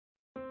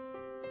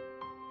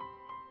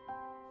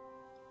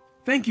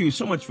Thank you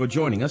so much for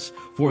joining us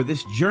for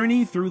this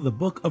journey through the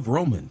book of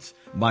Romans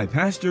by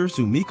Pastor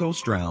Sumiko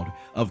Stroud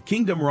of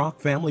Kingdom Rock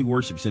Family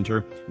Worship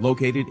Center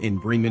located in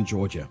Bremen,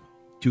 Georgia.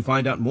 To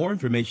find out more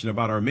information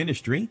about our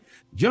ministry,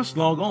 just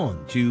log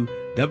on to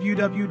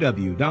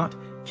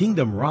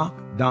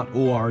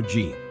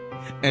www.kingdomrock.org.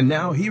 And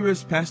now here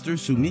is Pastor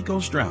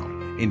Sumiko Stroud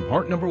in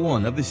part number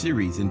 1 of the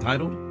series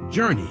entitled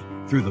Journey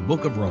Through the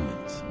Book of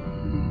Romans.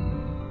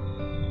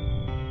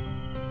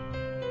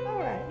 All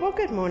right. Well,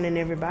 good morning,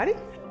 everybody.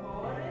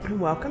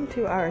 Welcome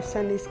to our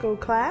Sunday school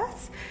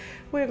class.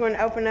 We're going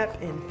to open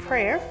up in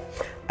prayer,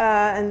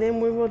 and then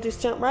we will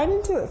just jump right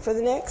into it for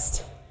the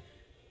next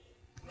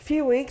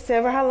few weeks,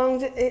 ever how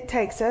long it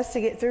takes us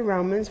to get through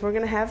Romans. We're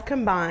going to have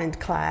combined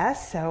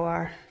class,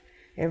 so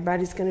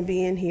everybody's going to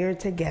be in here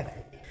together.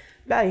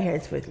 Bow your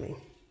heads with me.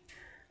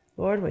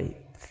 Lord, we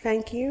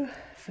thank you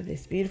for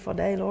this beautiful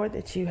day, Lord,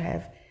 that you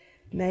have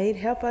made.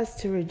 Help us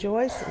to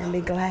rejoice and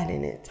be glad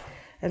in it.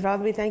 And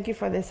Father, we thank you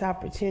for this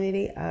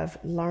opportunity of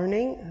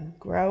learning, of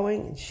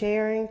growing and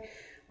sharing.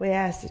 We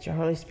ask that your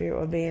Holy Spirit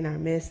will be in our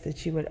midst,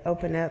 that you would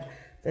open up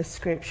the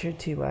scripture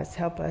to us.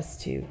 Help us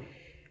to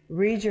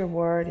read your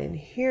word and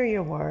hear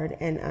your word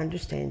and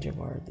understand your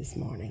word this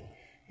morning.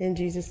 In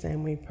Jesus'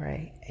 name we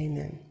pray.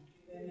 Amen.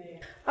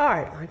 All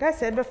right, like I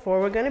said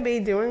before, we're going to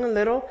be doing a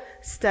little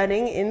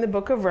studying in the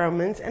book of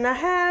Romans, and I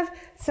have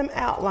some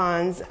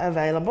outlines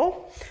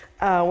available.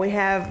 We'll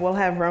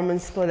have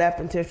Romans split up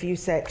into a few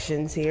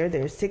sections here.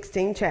 There's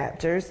 16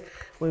 chapters.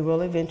 We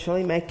will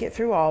eventually make it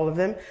through all of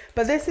them,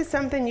 but this is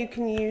something you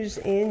can use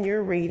in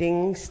your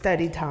reading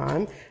study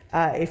time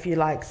if you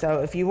like.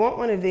 So if you want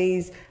one of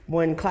these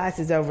when class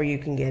is over, you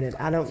can get it.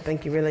 I don't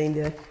think you really need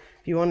to.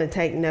 If you want to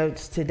take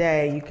notes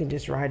today, you can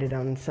just write it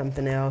on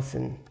something else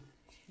and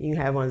you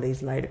can have one of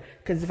these later.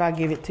 Because if I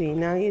give it to you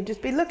now, you'll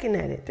just be looking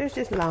at it. There's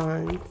just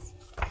lines.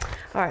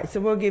 All right, so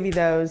we'll give you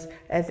those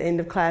at the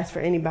end of class for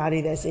anybody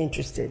that's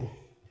interested.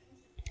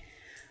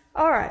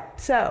 All right,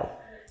 so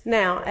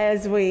now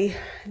as we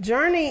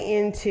journey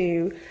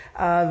into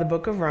the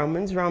book of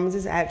Romans, Romans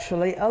is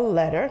actually a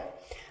letter.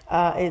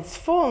 Its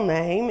full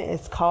name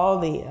is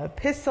called the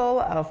Epistle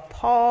of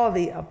Paul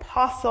the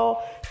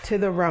Apostle to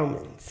the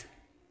Romans.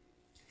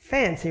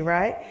 Fancy,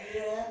 right?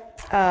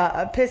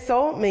 Yeah.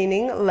 Epistle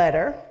meaning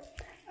letter.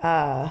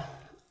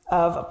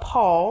 Of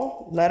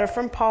Paul, letter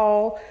from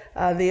Paul,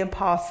 the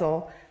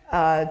apostle,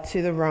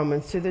 to the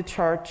Romans, to the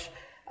church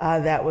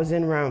that was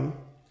in Rome.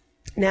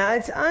 Now,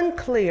 it's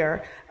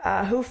unclear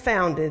who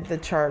founded the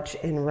church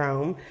in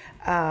Rome,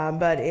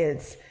 but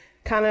it's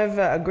kind of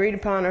agreed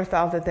upon or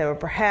thought that they were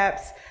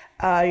perhaps,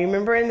 you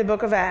remember in the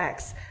book of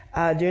Acts,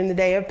 during the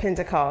day of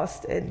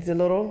Pentecost, it's a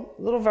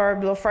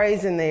little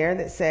phrase in there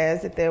that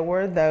says that there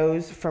were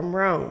those from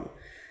Rome.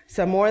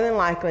 So more than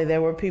likely,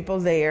 there were people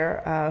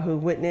there who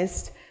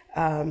witnessed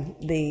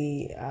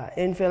the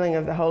infilling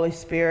of the Holy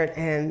Spirit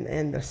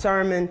and the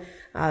sermon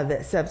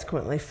that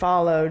subsequently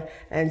followed,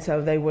 and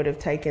so they would have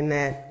taken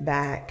that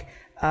back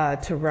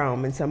to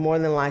Rome. And so more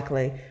than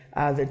likely,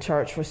 the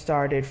church was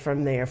started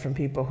from there, from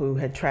people who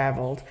had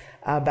traveled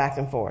back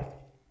and forth.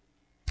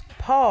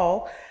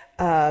 Paul,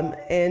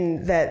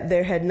 and that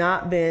there had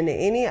not been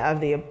any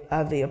of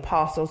the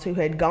apostles who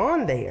had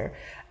gone there,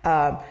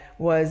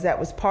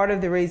 was part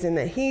of the reason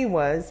that he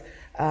was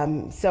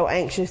so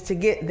anxious to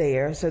get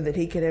there, so that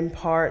he could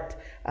impart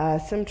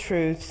some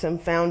truth, some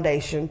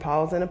foundation.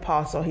 Paul's an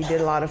apostle. He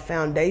did a lot of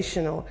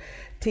foundational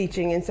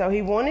teaching, and so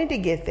he wanted to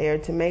get there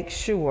to make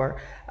sure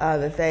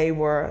that they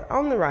were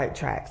on the right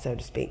track, so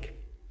to speak.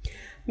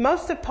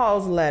 Most of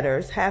Paul's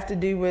letters have to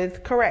do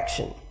with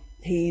correction.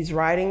 He's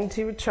writing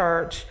to a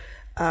church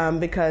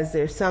because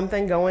there's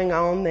something going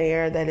on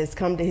there that has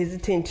come to his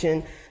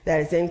attention that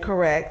is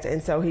incorrect,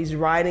 and so he's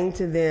writing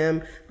to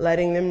them,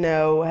 letting them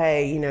know,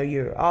 hey,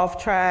 you're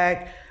off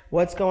track,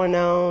 what's going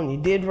on, you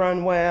did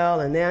run well,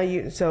 and now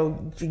you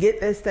get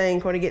this thing,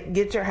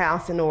 get your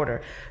house in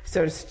order,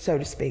 so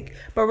to speak.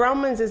 But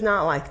Romans is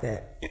not like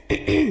that.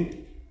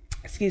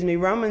 Excuse me,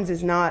 Romans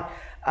is not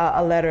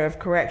a letter of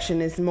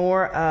correction. It's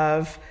more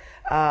of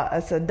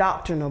it's a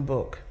doctrinal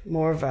book,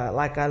 more of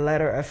like a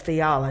letter of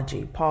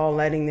theology. Paul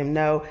letting them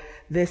know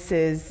this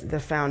is the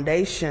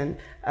foundation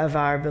of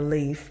our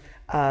belief.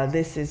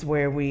 This is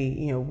where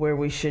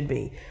we should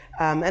be,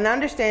 and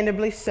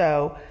understandably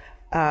so,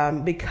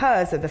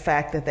 because of the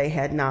fact that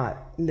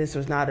this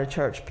was not a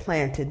church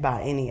planted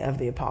by any of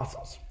the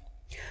apostles.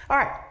 All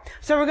right,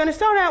 so we're going to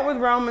start out with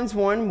Romans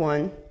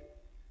 1:1.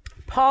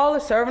 Paul, a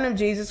servant of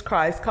Jesus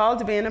Christ, called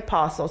to be an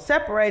apostle,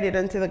 separated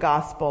unto the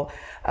gospel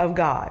of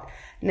God.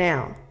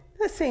 Now,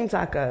 that seems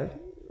like a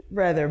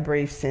rather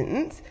brief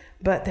sentence,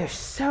 but there's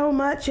so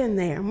much in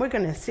there, and we're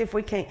going to see if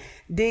we can't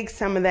dig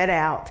some of that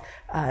out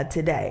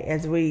today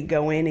as we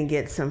go in and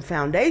get some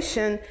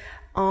foundation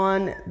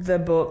on the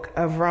book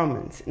of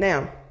Romans.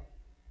 Now,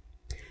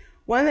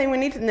 one thing we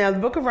need to know, the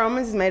book of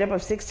Romans is made up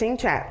of 16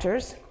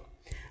 chapters.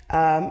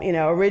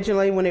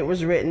 Originally when it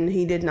was written,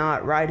 he did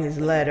not write his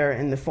letter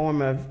in the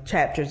form of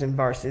chapters and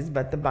verses,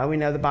 but we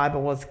know the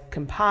Bible was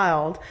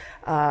compiled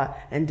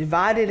and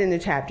divided into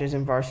chapters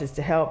and verses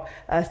to help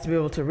us to be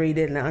able to read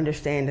it and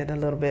understand it a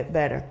little bit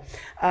better.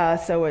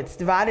 So it's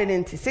divided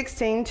into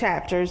 16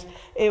 chapters.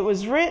 It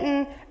was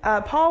written,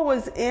 Paul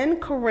was in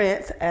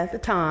Corinth at the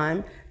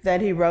time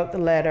that he wrote the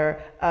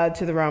letter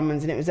to the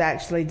Romans, and it was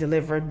actually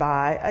delivered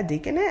by a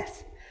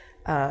deaconess.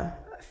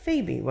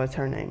 Phoebe was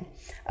her name,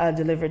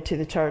 delivered to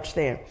the church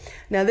there.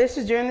 Now, this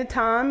was during the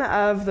time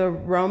of the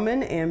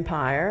Roman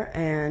Empire,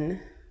 and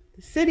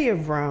the city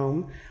of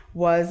Rome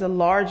was the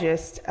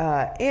largest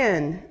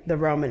in the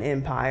Roman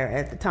Empire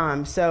at the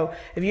time. So,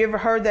 have you ever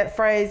heard that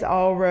phrase,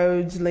 all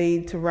roads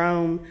lead to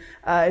Rome?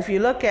 If you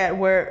look at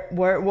where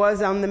it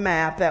was on the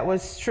map, that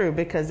was true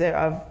because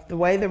of the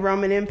way the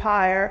Roman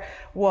Empire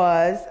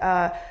was.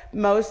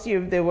 Most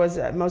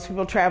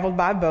people traveled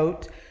by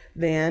boat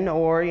then,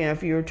 or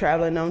if you were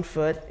traveling on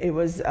foot. It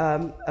was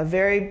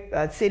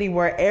a city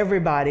where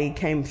everybody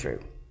came through.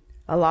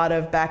 A lot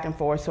of back and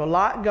forth, so a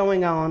lot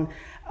going on,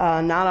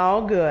 not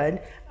all good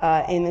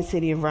in the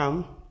city of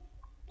Rome.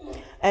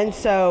 And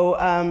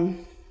so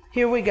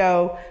here we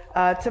go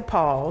to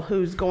Paul,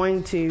 who's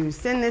going to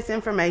send this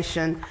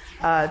information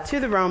to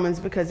the Romans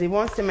because he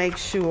wants to make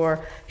sure.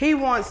 He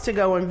wants to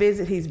go and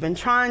visit. He's been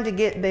trying to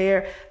get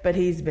there, but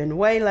he's been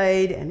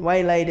waylaid,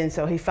 and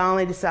so he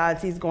finally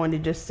decides he's going to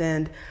just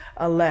send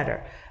a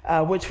letter,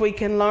 which we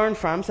can learn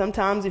from.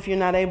 Sometimes if you're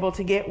not able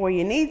to get where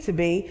you need to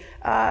be,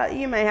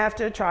 you may have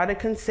to try to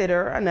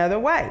consider another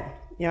way.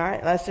 All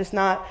right, let's just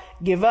not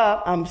give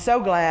up. I'm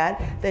so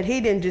glad that he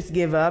didn't just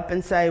give up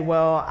and say,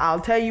 well, I'll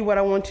tell you what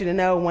I want you to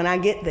know when I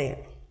get there.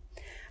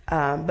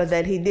 But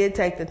that he did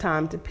take the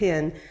time to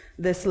pen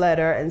this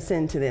letter and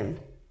send to them.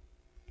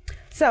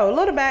 So a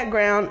little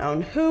background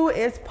on who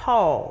is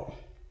Paul.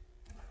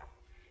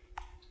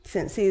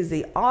 Since he is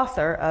the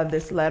author of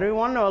this letter, we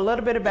want to know a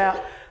little bit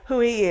about who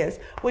he is.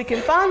 We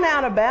can find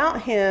out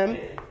about him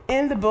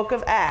in the book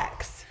of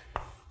Acts.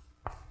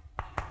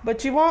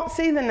 But you won't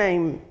see the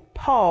name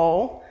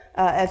Paul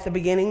at the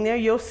beginning there.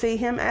 You'll see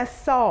him as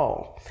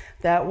Saul.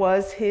 That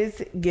was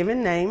his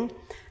given name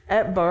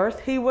at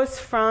birth. He was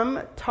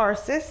from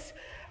Tarsus,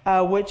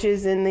 which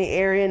is in the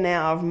area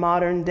now of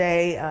modern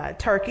day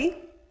Turkey.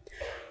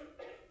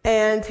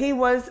 And he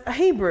was a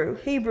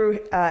Hebrew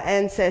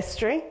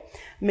ancestry,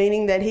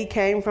 meaning that he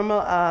came from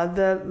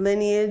the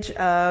lineage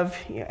of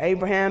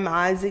Abraham,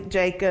 Isaac,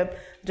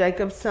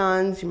 Jacob's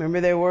sons. Remember,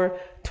 there were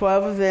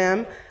 12 of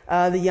them.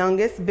 The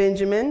youngest,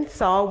 Benjamin.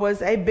 Saul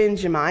was a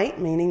Benjamite,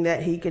 meaning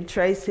that he could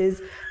trace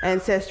his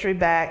ancestry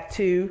back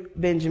to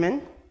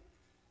Benjamin.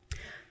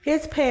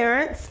 His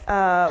parents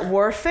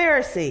were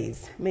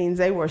Pharisees, means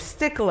they were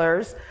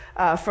sticklers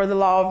for the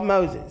law of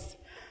Moses.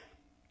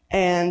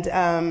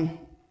 And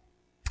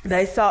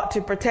they sought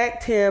to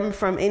protect him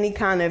from any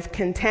kind of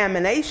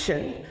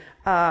contamination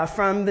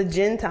from the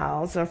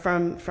Gentiles or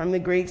from the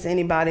Greeks,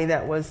 anybody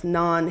that was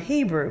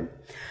non-Hebrew.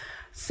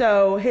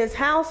 So his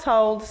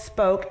household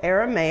spoke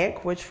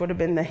Aramaic, which would have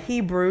been the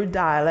Hebrew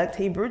dialect,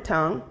 Hebrew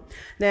tongue.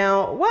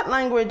 Now, what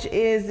language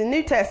is the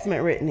New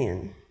Testament written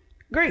in?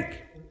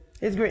 Greek.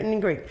 It's written in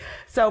Greek.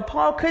 So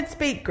Paul could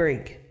speak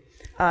Greek.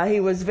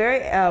 He was very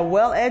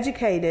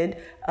well-educated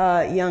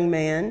young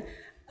man,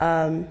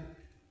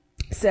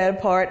 set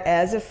apart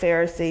as a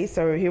Pharisee.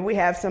 So here we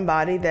have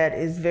somebody that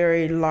is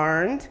very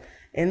learned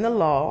in the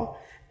law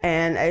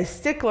and a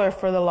stickler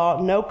for the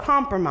law, no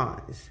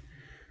compromise.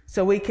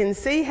 So we can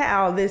see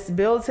how this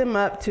builds him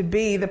up to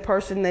be the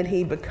person that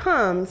he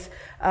becomes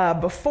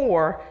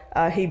before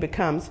he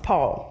becomes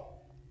Paul.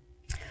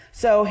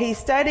 So he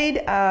studied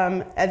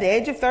at the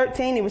age of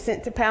 13. He was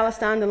sent to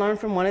Palestine to learn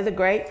from one of the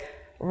great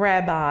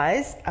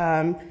rabbis,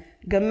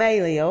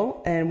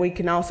 Gamaliel, and we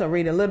can also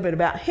read a little bit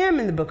about him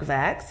in the book of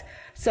Acts.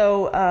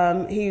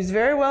 So he was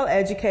very well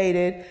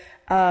educated.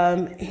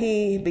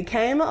 He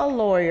became a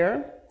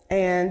lawyer,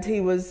 and he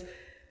was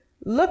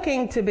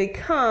looking to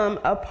become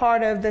a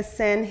part of the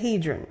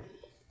Sanhedrin.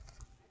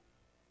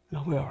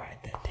 No, we'll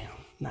write that down.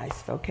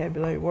 Nice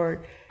vocabulary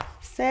word.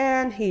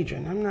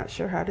 Sanhedrin. I'm not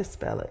sure how to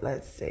spell it.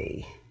 Let's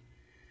see.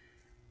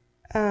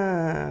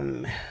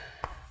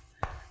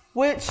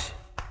 Which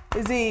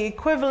is the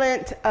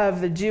equivalent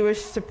of the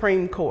Jewish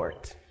Supreme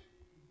Court.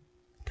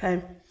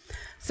 Okay.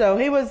 So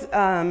he was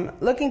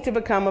looking to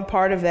become a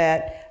part of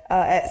that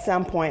at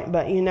some point,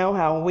 but you know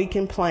how we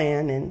can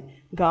plan and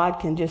God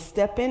can just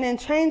step in and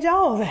change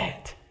all of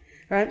that,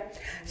 right?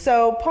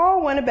 So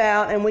Paul went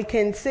about, and we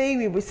see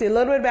a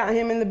little bit about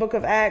him in the book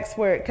of Acts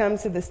where it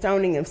comes to the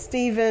stoning of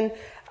Stephen.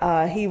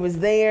 He was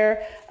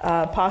there,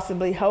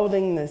 possibly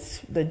holding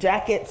the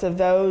jackets of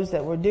those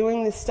that were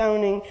doing the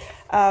stoning.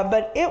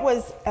 But it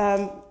was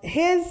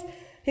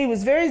he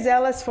was very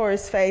zealous for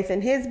his faith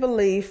and his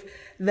belief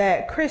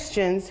that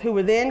Christians, who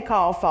were then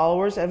called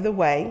followers of the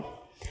way,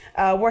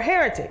 were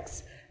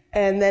heretics,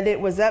 and that it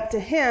was up to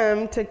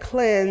him to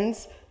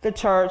cleanse the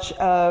church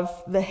of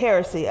the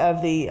heresy,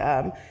 of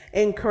the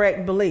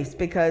incorrect beliefs,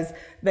 because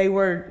they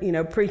were,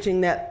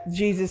 preaching that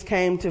Jesus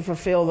came to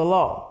fulfill the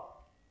law.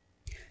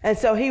 And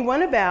so he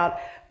went about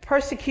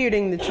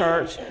persecuting the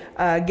church,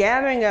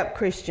 gathering up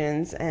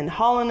Christians and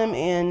hauling them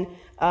in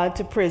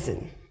to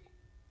prison.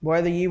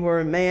 Whether you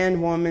were a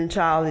man, woman,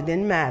 child, it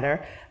didn't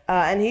matter.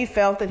 And he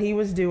felt that he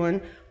was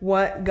doing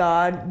what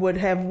God would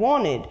have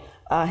wanted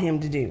him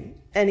to do.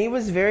 And he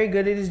was very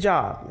good at his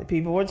job. The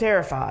people were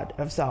terrified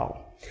of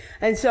Saul.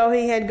 And so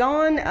he had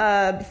gone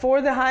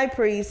before the high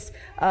priest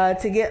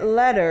to get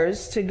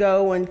letters to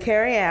go and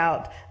carry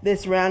out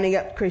this rounding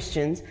up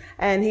Christians.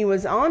 And he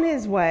was on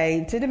his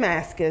way to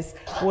Damascus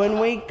when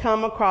we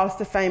come across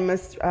the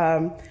famous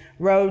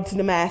road to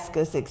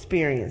Damascus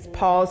experience,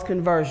 Paul's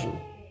conversion.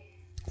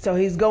 So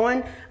he's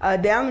going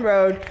down the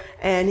road,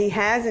 and he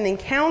has an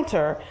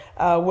encounter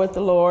with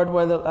the Lord,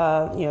 where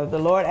the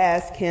Lord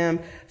asked him,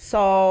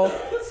 "Saul,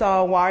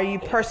 Saul, why are you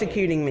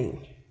persecuting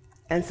me?"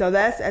 And so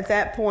that's at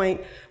that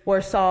point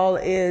where Saul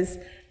is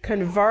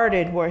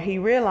converted, where he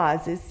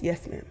realizes,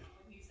 yes, ma'am.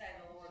 When you say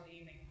the Lord, do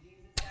you mean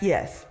Jesus?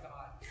 Yes.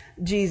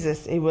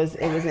 Jesus. It was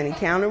an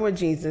encounter with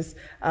Jesus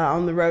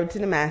on the road to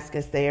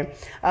Damascus there.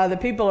 The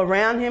people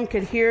around him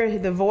could hear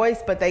the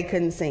voice, but they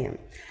couldn't see him.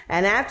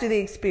 And after the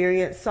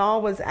experience,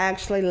 Saul was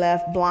actually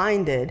left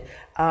blinded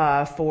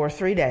for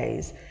 3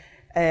 days.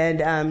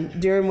 And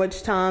during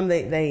which time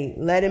they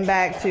led him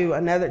back to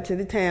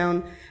the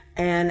town.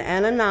 And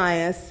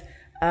Ananias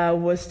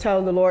was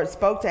told, the Lord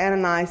spoke to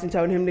Ananias and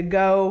told him to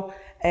go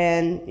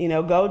and,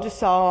 go to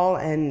Saul,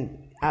 and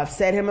I've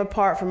set him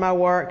apart for my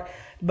work.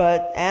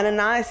 But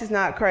Ananias is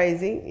not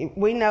crazy.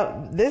 We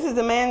know this is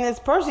the man that's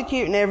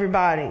persecuting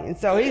everybody. And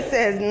so he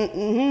says,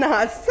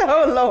 "Not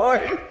so,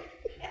 Lord.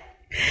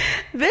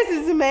 This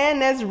is the man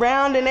that's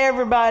rounding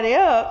everybody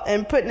up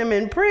and putting them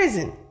in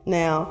prison.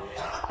 Now,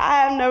 I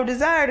have no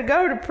desire to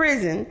go to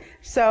prison,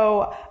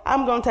 so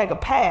I'm going to take a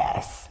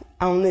pass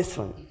on this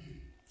one."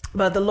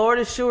 But the Lord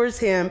assures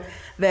him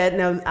that,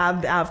 no,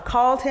 I've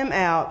called him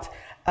out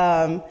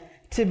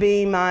to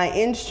be my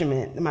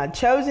instrument, my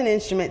chosen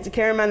instrument to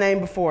carry my name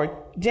before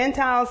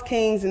Gentiles,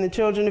 kings, and the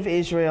children of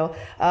Israel.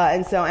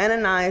 And so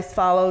Ananias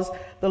follows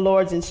the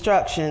Lord's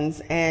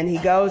instructions, and he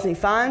goes and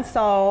he finds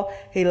Saul,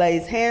 he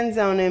lays hands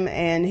on him,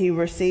 and he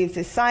receives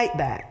his sight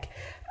back.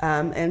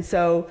 And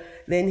so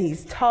then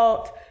he's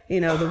taught,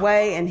 the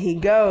way, and he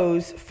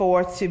goes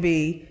forth to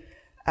be,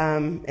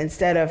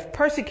 instead of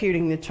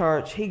persecuting the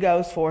church, he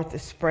goes forth to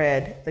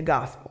spread the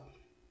gospel.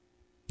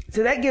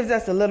 So that gives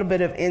us a little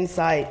bit of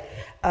insight.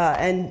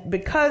 And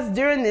because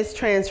during this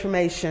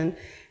transformation,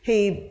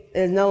 he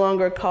is no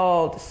longer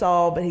called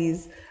Saul, but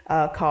he's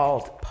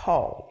called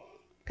Paul.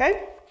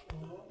 Okay?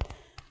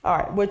 All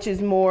right, which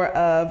is more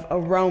of a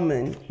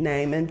Roman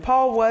name. And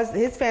Paul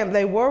his family,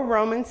 they were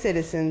Roman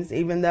citizens,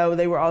 even though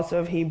they were also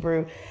of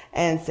Hebrew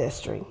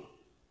ancestry.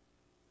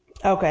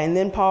 Okay, and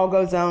then Paul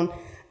goes on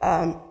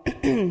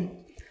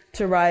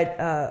to write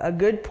a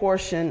good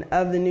portion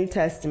of the New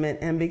Testament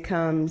and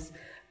becomes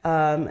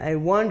a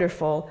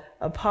wonderful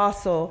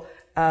apostle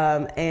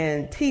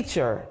and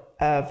teacher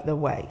of the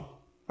way.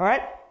 All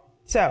right?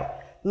 So,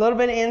 a little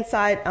bit of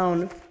insight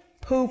on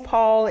who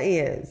Paul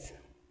is.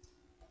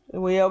 Are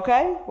we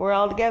okay? We're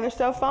all together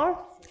so far?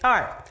 All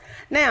right.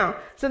 Now,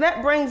 so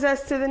that brings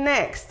us to the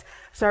next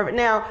servant.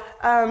 Now,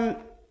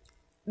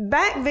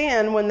 back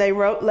then when they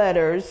wrote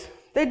letters,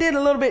 they did a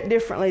little bit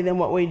differently than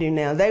what we do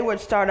now. They would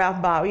start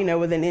off by,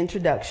 with an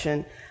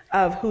introduction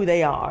of who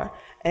they are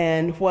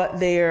and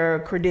what their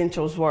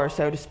credentials were,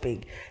 so to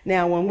speak.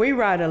 Now, when we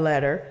write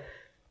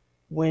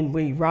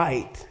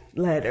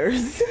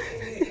letters,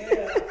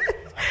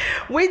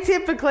 we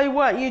typically,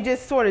 you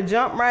just sort of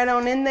jump right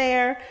on in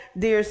there,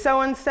 "Dear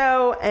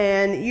so-and-so,"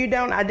 and you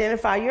don't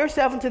identify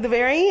yourself until the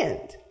very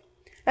end.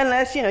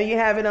 Unless, you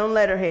have it on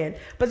letterhead.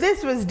 But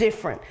this was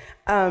different.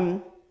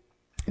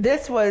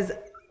 This was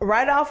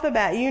right off the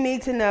bat, you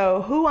need to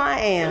know who I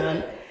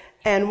am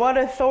and what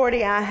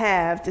authority I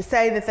have to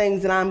say the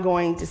things that I'm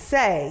going to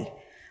say,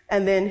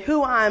 and then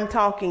who I'm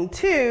talking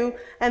to,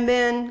 and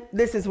then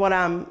this is what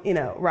I'm,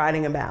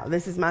 writing about.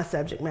 This is my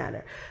subject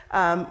matter,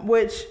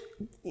 which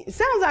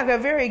sounds like a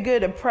very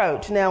good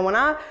approach. Now, when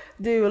I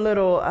do a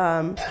little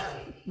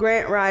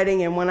grant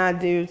writing and when I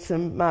do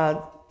some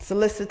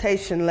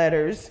solicitation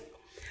letters,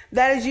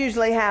 that is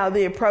usually how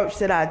the approach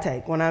that I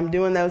take when I'm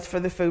doing those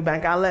for the food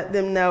bank. I let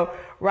them know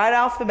right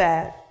off the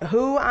bat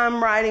who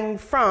I'm writing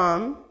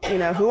from,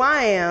 who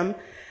I am,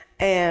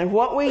 and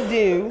what we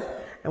do,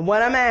 and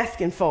what I'm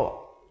asking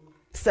for.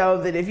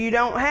 So that if you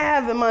don't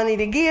have the money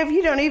to give,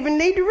 you don't even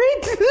need to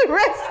read the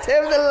rest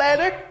of the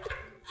letter.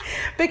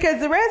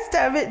 Because the rest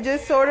of it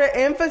just sort of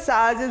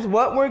emphasizes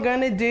what we're going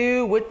to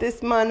do with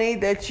this money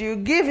that you're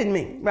giving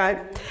me,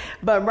 right?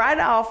 But right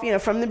off,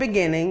 from the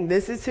beginning,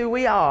 this is who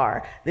we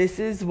are. This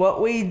is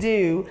what we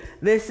do.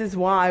 This is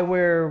why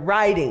we're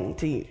writing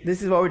to you.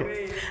 This is what we're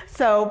doing.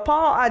 So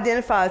Paul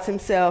identifies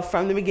himself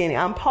from the beginning.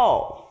 I'm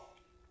Paul.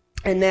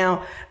 And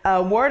now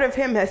word of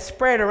him has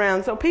spread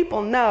around, so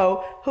people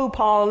know who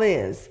Paul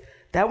is.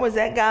 That was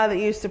that guy that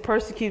used to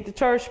persecute the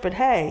church, but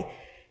hey,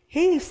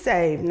 he's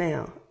saved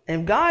now.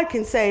 And God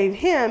can save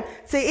him.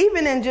 See,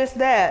 even in just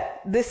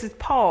that, this is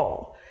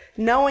Paul.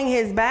 knowing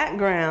his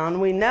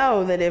background, we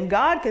know that if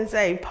God can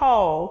save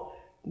Paul,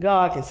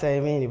 God can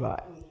save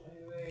anybody.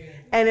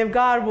 And if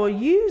God will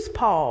use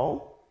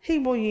Paul, he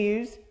will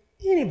use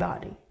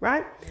anybody,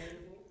 right?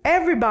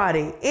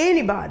 Everybody,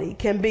 anybody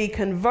can be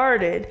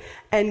converted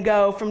and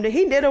go from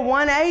he did a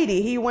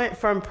 180. He went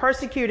from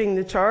persecuting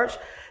the church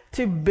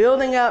to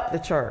building up the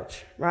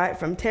church, right?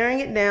 From tearing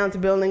it down to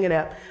building it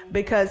up,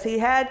 because he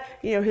had,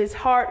 his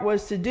heart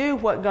was to do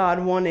what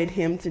God wanted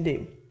him to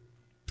do.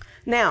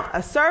 Now,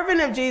 a servant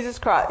of Jesus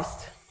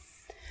Christ.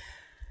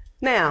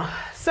 Now,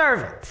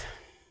 servant.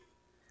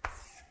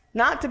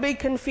 Not to be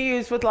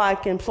confused with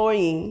like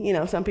employee.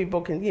 Some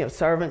people can,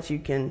 servants, you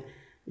can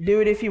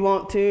do it if you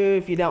want to.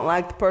 If you don't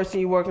like the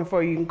person you're working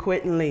for, you can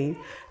quit and leave.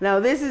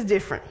 Now, this is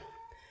different.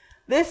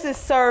 This is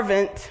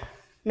servant,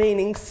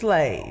 meaning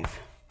slave.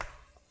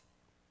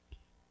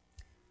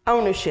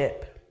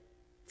 Ownership.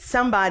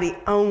 Somebody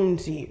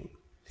owns you.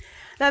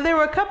 Now, there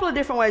were a couple of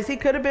different ways. He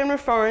could have been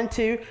referring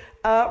to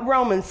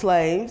Roman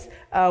slaves,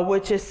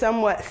 which is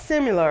somewhat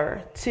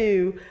similar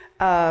to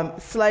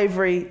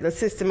slavery, the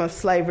system of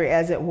slavery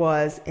as it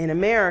was in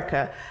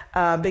America.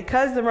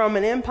 Because the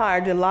Roman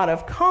Empire did a lot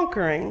of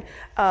conquering,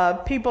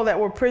 people that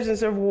were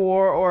prisoners of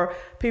war or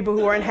people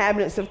who were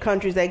inhabitants of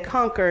countries they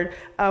conquered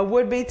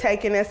would be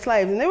taken as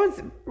slaves. And there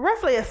was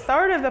roughly a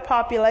third of the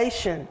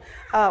population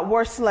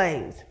were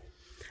slaves.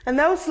 And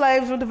those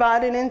slaves were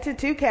divided into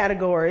two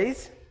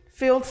categories: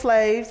 field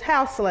slaves,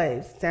 house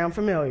slaves. Sound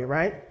familiar,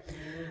 right?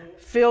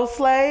 Field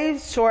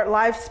slaves, short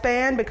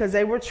lifespan because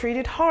they were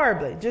treated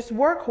horribly, just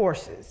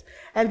workhorses.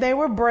 And they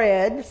were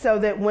bred so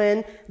that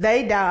when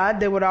they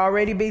died, there would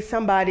already be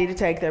somebody to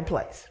take their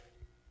place.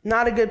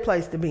 Not a good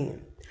place to be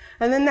in.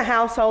 And then the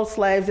household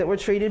slaves that were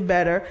treated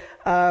better,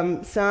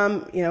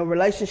 some,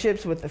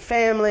 relationships with the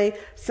family,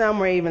 some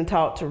were even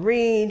taught to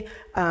read,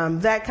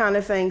 that kind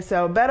of thing.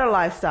 So better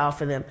lifestyle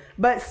for them.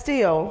 But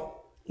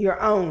still,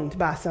 you're owned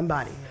by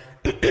somebody.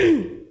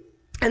 And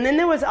then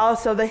there was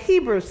also the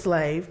Hebrew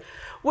slave,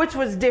 which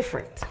was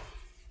different.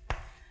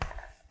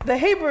 The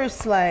Hebrew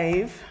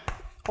slave,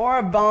 or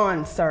a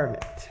bond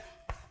servant,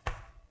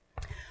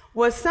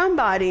 was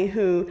somebody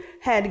who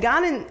had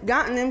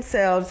gotten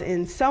themselves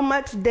in so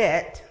much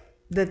debt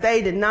that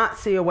they did not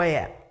see a way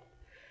out,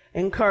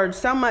 incurred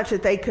so much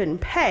that they couldn't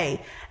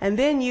pay, and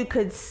then you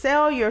could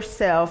sell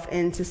yourself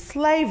into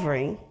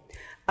slavery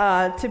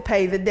to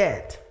pay the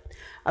debt.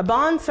 A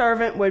bond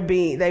servant would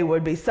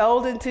be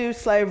sold into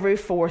slavery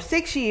for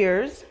 6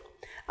 years.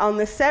 On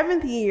the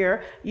 7th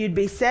year, you'd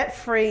be set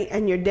free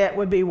and your debt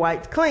would be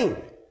wiped clean.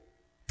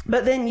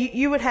 But then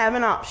you would have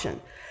an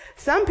option.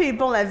 Some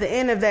people at the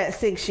end of that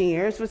 6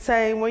 years would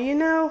say,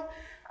 well,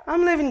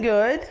 I'm living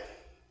good.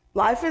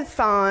 Life is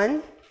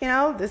fine.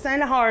 This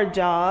ain't a hard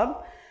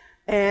job.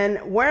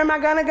 And where am I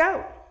going to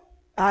go?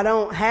 I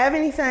don't have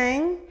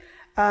anything.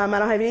 I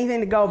don't have anything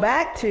to go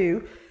back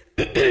to.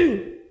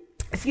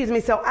 Excuse me.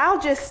 So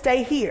I'll just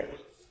stay here.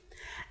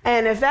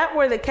 And if that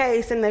were the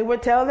case, and they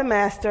would tell the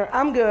master,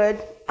 I'm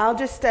good, I'll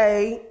just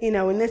stay,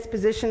 in this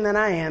position that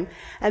I am.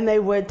 And they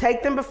would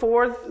take them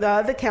before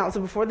the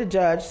council, before the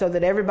judge, so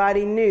that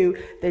everybody knew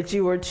that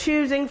you were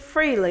choosing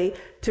freely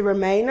to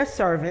remain a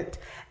servant.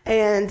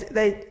 And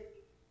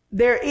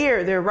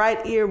their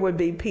right ear would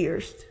be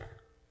pierced.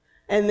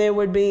 And there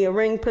would be a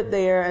ring put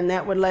there, and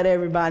that would let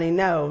everybody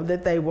know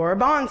that they were a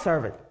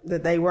bondservant,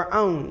 that they were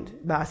owned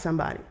by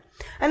somebody.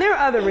 And there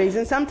are other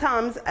reasons.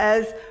 Sometimes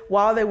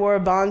while they were a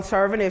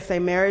bondservant, if they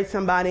married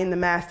somebody in the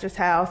master's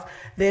house,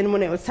 then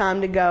when it was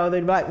time to go,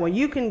 they'd be like, well,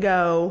 you can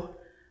go,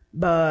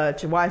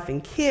 but your wife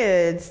and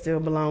kids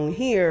still belong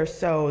here,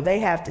 so they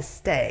have to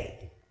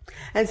stay.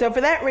 And so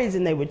for that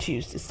reason, they would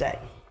choose to stay.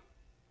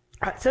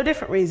 All right, so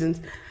different reasons.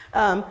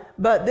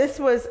 But this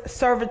was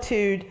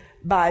servitude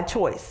by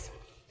choice.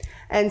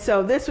 And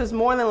so this was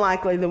more than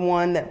likely the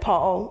one that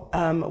Paul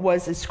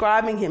was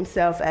describing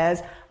himself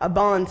as a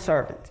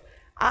bondservant.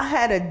 I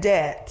had a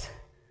debt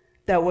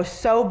that was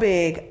so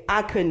big,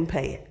 I couldn't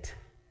pay it.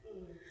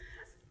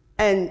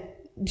 And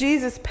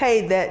Jesus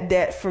paid that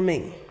debt for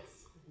me.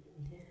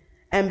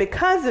 And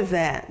because of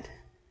that,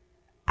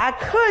 I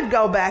could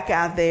go back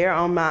out there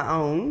on my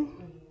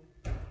own,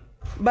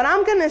 but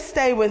I'm going to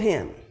stay with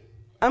him.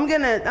 I'm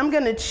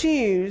going to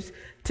choose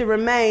to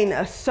remain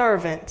a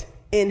servant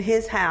in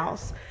his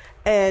house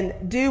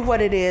and do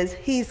what it is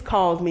he's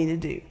called me to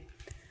do.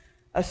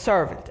 A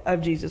servant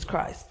of Jesus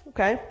Christ.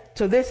 Okay?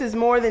 So this is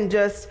more than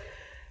just,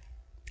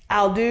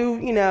 I'll do,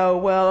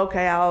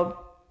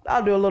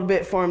 I'll do a little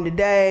bit for him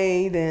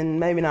today, then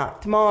maybe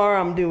not tomorrow.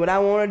 I'm going to do what I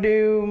want to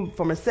do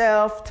for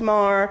myself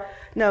tomorrow.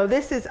 No,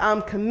 this is,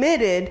 I'm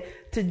committed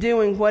to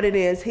doing what it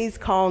is he's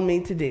called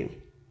me to do.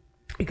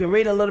 You can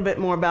read a little bit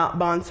more about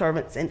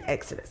bondservants in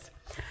Exodus.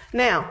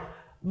 Now,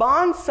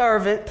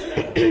 bondservant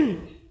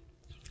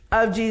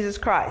of Jesus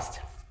Christ.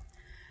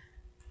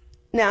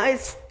 Now,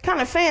 it's kind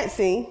of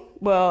fancy.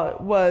 Well,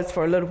 it was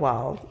for a little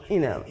while,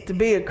 to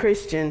be a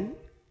Christian,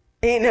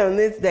 in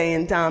this day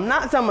and time.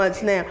 Not so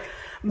much now.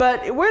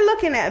 But we're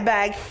looking at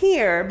back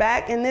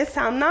in this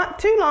time, not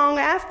too long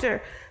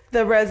after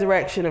the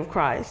resurrection of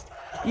Christ.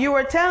 You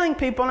are telling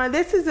people, now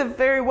this is a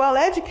very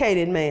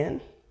well-educated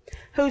man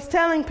who's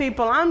telling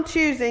people, I'm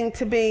choosing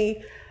to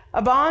be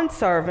a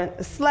bondservant,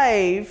 a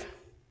slave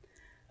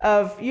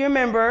of, you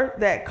remember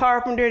that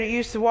carpenter that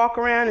used to walk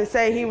around and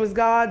say he was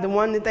God, the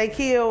one that they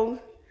killed?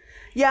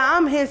 Yeah,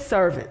 I'm his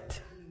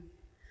servant.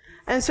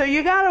 And so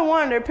you got to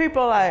wonder,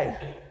 people are like,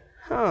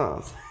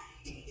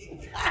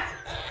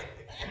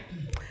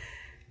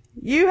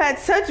 you had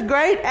such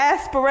great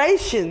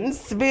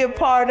aspirations to be a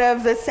part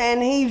of the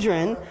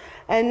Sanhedrin,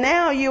 and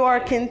now you are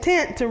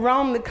content to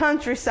roam the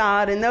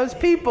countryside, and those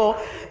people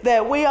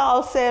that we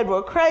all said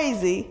were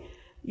crazy,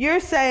 you're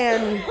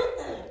saying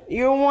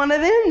you're one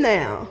of them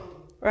now,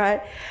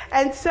 right?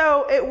 And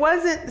so it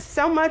wasn't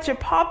so much a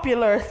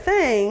popular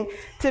thing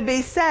to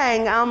be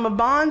saying, I'm a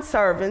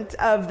bondservant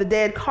of the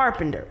dead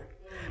carpenter,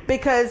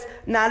 because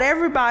not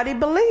everybody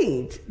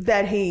believed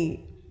that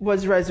he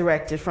was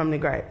resurrected from the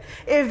grave.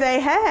 If they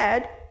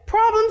had,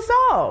 problem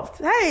solved.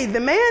 Hey,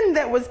 the man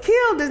that was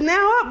killed is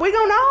now up. We're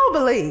going to all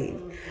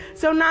believe.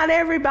 So not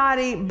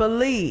everybody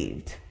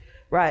believed,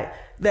 right,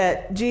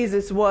 that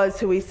Jesus was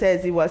who he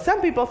says he was.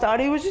 Some people thought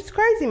he was just a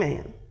crazy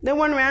man. They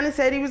went around and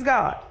said he was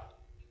God.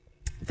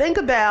 Think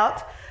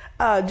about,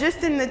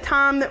 just in the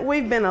time that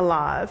we've been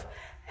alive,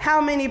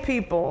 how many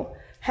people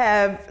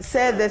have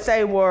said that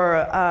they were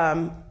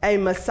a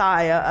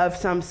Messiah of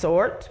some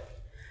sort,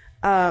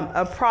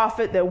 a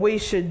prophet that we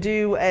should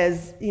do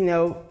as,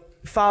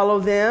 follow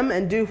them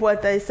and do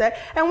what they say.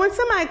 And when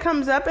somebody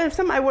comes up, and if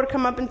somebody were to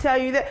come up and tell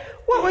you that,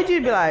 what would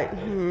you be like?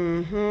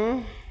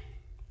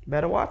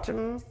 Better watch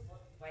them.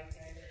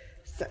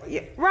 So,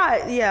 yeah,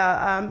 right,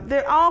 yeah.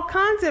 There are all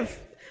kinds of,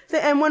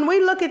 and when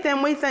we look at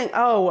them, we think,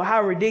 oh,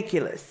 how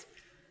ridiculous.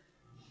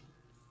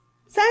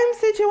 Same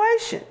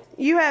situation.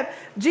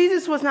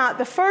 Jesus was not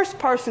the first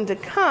person to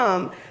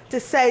come to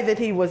say that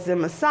he was the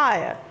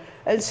Messiah.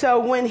 And so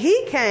when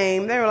he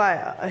came, they were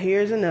like,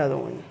 here's another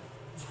one.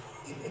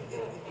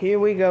 Here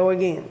we go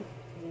again.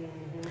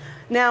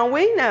 Now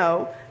we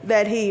know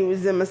that he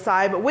was the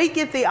Messiah, but we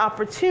get the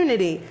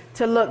opportunity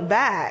to look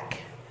back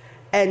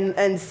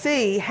and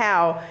see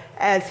how,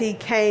 as he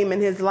came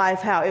in his life,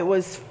 how it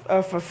was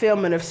a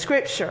fulfillment of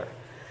Scripture.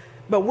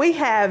 But we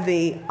have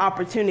the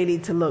opportunity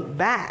to look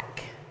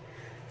back.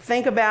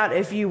 Think about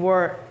if you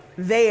were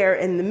there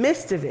in the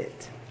midst of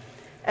it.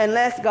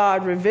 Unless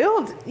God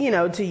revealed,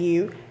 to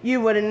you,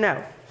 you wouldn't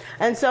know.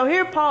 And so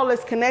here Paul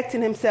is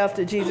connecting himself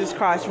to Jesus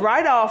Christ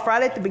right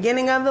at the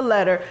beginning of the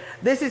letter.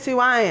 This is who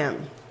I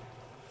am.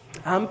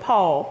 I'm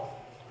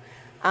Paul.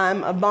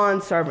 I'm a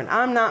bondservant.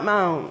 I'm not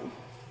my own.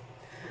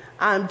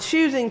 I'm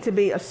choosing to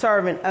be a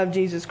servant of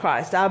Jesus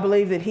Christ. I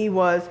believe that he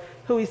was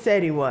who he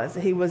said he was.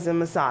 He was the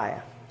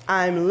Messiah.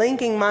 I'm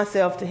linking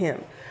myself to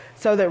him.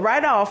 So that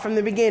right off from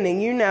the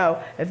beginning,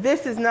 if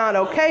this is not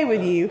okay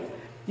with you,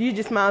 you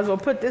just might as well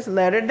put this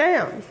letter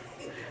down,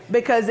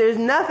 because there's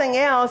nothing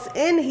else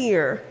in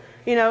here.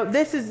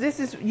 This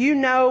is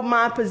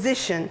my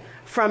position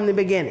from the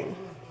beginning.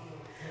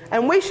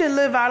 And we should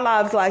live our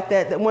lives like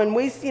that when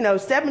we,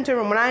 step into a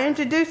room, when I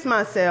introduce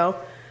myself,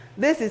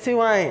 this is who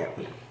I am.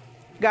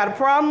 Got a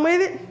problem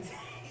with it?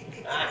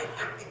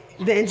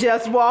 Then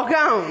just walk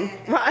on,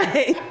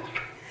 right?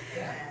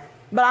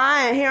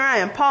 But here I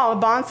am, Paul, a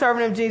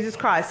bondservant of Jesus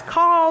Christ,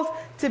 called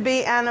to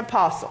be an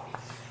apostle.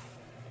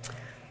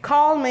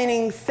 Called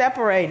meaning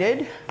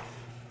separated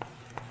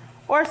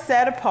or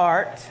set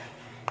apart,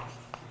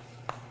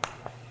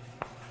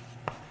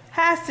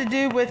 has to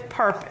do with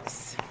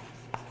purpose.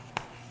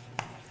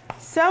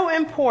 So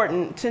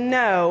important to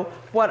know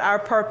what our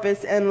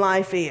purpose in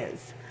life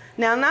is.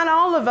 Now, not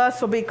all of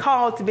us will be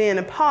called to be an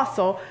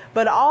apostle,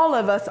 but all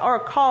of us are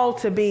called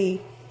to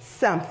be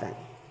something.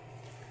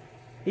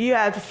 You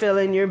have to fill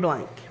in your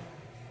blank.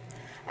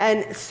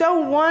 And so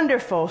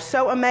wonderful,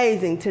 so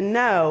amazing to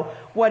know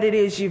what it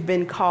is you've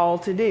been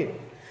called to do.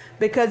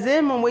 Because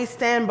then when we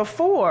stand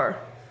before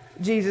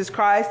Jesus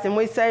Christ and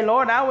we say,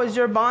 Lord, I was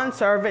your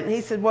bondservant. And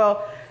he said,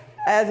 well,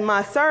 as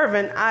my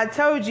servant, I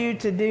told you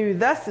to do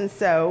thus and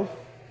so.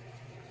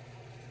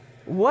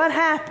 What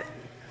happened?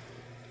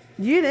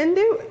 You didn't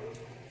do it.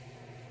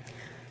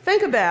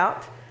 Think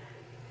about,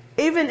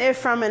 even if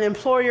from an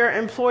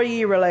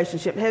employer-employee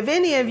relationship, have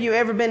any of you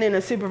ever been in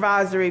a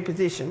supervisory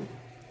position?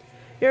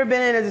 You ever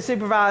been in as a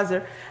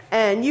supervisor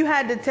and you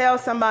had to tell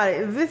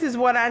somebody, this is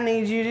what I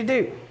need you to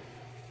do?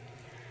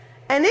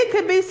 And it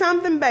could be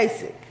something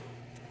basic.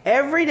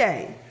 Every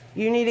day,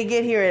 you need to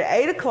get here at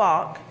 8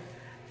 o'clock.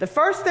 The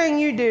first thing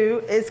you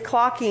do is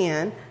clock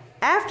in.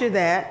 After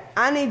that,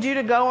 I need you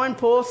to go and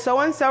pull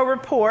so-and-so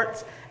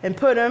reports and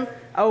put them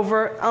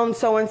over on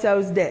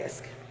so-and-so's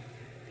desk.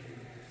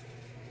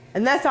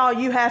 And that's all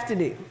you have to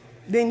do.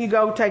 Then you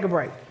go take a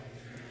break.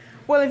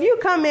 Well, if you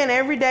come in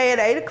every day at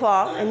 8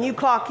 o'clock and you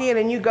clock in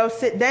and you go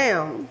sit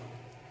down,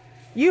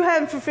 you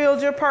haven't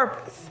fulfilled your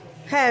purpose,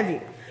 have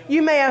you?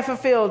 You may have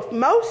fulfilled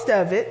most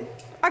of it.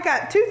 I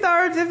got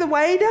 2/3 of the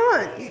way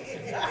done.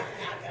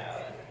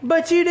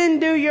 But you didn't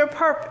do your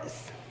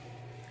purpose.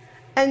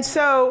 And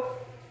so,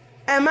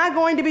 am I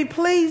going to be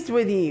pleased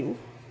with you?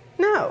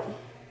 No.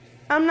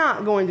 I'm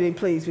not going to be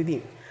pleased with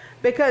you.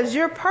 Because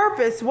your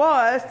purpose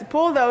was to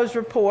pull those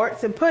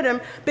reports and put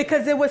them,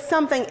 because there was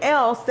something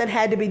else that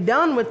had to be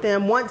done with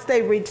them once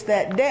they reached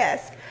that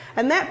desk.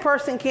 And that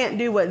person can't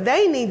do what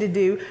they need to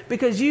do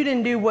because you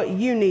didn't do what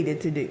you needed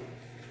to do.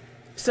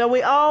 So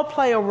we all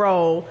play a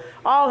role,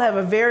 all have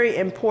a very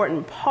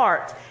important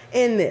part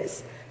in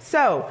this.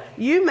 So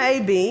you may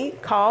be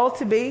called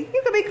to be,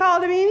 you could be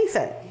called to be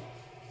anything.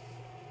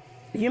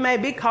 You may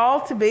be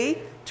called to be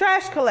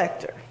trash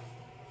collector.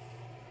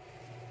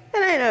 It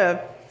ain't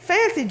a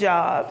fancy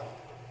job,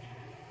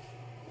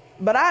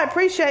 but I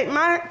appreciate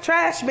my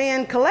trash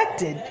being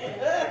collected,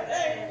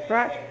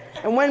 right?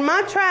 And when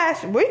my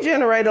trash, we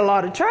generate a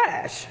lot of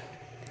trash.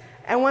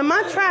 And when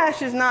my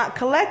trash is not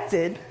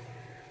collected,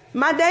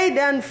 my day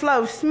doesn't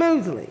flow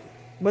smoothly.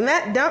 When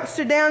that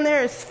dumpster down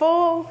there is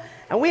full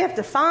and we have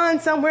to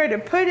find somewhere to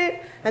put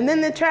it, and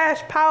then the trash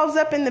piles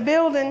up in the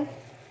building,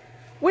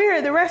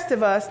 we're, the rest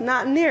of us,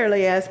 not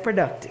nearly as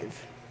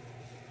productive.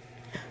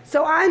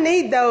 So I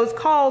need those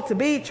called to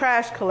be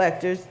trash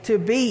collectors to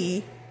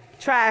be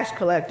trash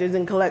collectors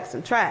and collect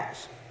some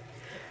trash.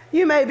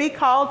 You may be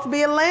called to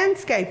be a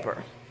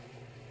landscaper.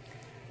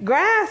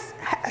 Grass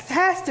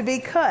has to be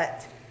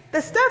cut.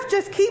 The stuff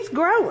just keeps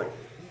growing.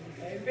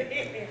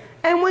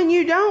 And when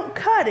you don't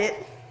cut it,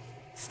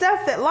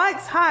 stuff that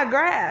likes high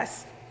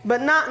grass,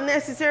 but not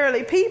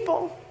necessarily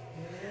people,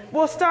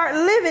 will start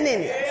living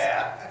in it.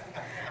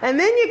 And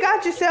then you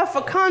got yourself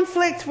a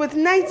conflict with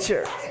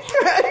nature.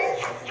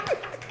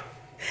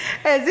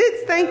 As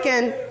it's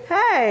thinking,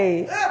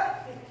 hey,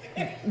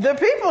 the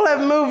people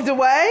have moved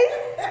away.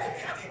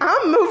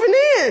 I'm moving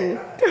in.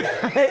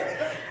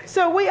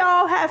 So we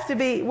all have to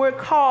be, we're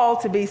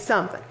called to be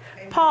something.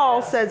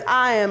 Paul says,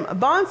 I am a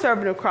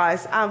bondservant of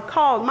Christ. I'm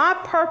called, my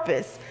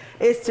purpose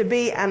is to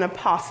be an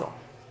apostle.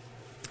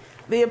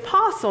 The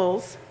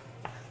apostles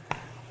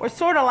were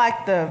sort of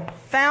like the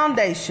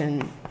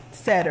foundation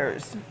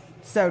setters,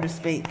 so to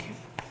speak.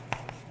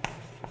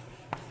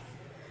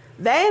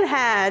 They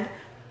had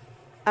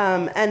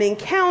an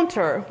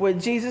encounter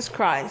with Jesus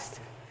Christ,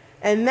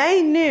 and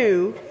they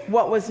knew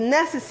what was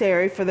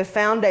necessary for the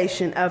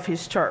foundation of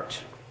his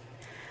church.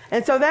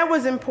 And so that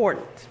was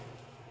important,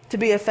 to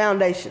be a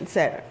foundation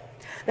setter.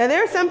 Now,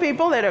 there are some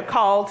people that are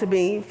called to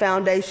be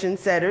foundation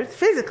setters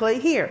physically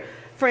here.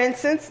 For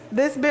instance,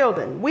 this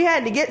building. We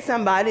had to get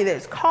somebody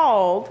that's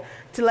called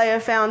to lay a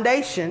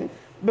foundation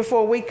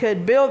before we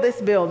could build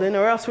this building,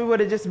 or else we would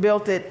have just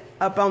built it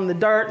up on the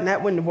dirt, and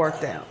that wouldn't have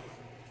worked out.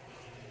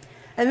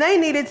 And they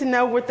needed to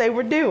know what they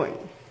were doing.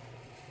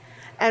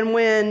 And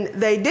when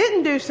they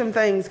didn't do some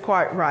things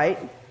quite right,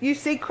 you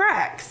see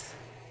cracks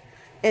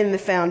in the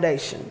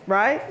foundation,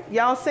 right?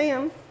 Y'all see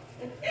them?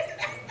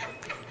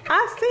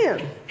 I see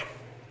them.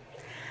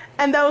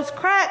 And those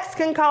cracks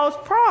can cause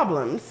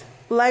problems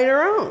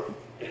later on.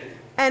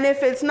 And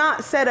if it's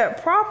not set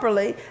up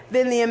properly,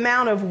 then the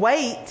amount of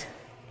weight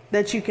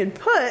that you can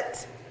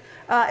put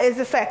is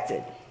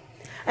affected.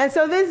 And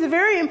so this is a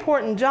very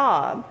important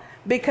job,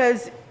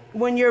 because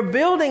when you're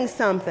building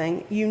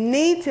something, you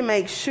need to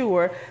make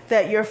sure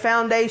that your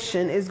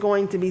foundation is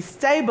going to be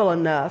stable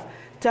enough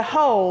to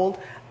hold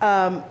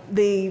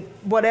the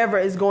whatever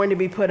is going to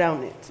be put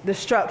on it, the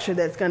structure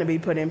that's going to be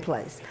put in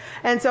place.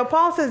 And so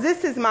Paul says,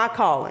 this is my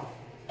calling.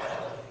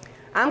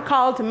 I'm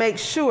called to make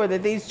sure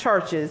that these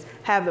churches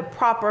have the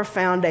proper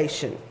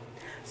foundation,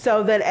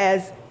 so that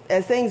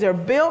as things are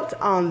built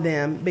on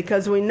them,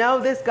 because we know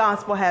this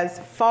gospel has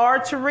far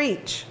to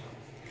reach,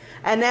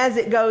 and as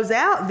it goes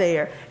out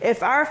there,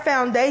 if our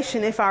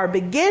foundation, if our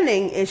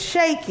beginning is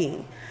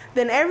shaking,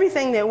 then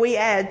everything that we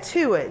add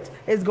to it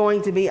is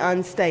going to be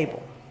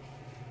unstable.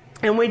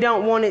 And we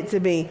don't want it to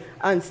be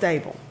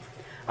unstable.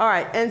 All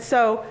right, and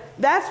so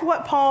that's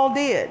what Paul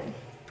did.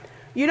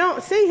 You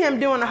don't see him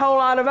doing a whole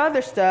lot of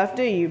other stuff,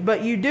 do you?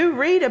 But you do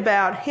read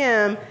about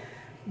him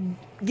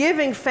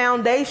giving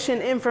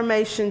foundation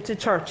information to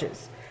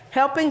churches,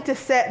 helping to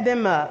set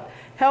them up,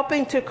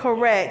 helping to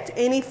correct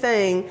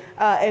anything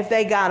if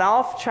they got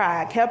off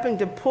track, helping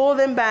to pull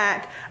them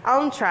back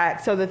on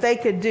track so that they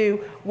could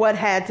do what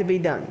had to be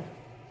done.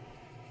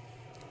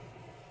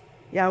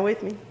 Y'all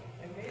with me?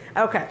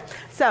 Okay,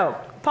 so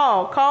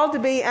Paul, called to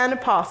be an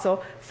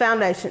apostle,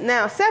 foundation.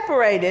 Now,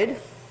 separated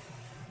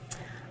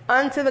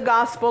unto the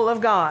gospel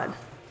of God.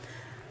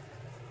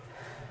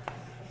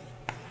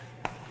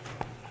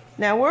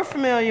 Now, we're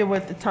familiar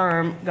with the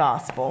term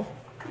gospel,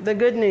 the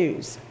good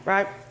news,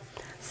 right?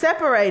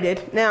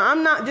 Separated. Now,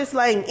 I'm not just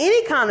laying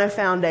any kind of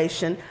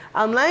foundation.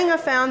 I'm laying a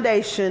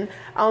foundation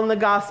on the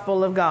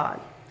gospel of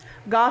God.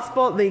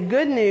 Gospel, the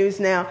good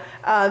news. Now,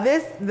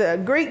 the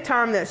Greek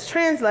term that's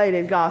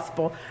translated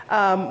gospel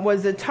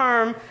was a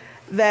term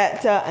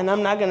that, and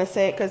I'm not going to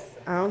say it because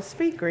I don't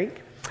speak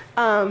Greek,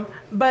 but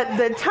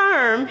the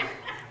term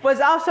was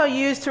also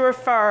used to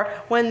refer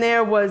when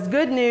there was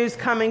good news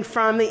coming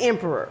from the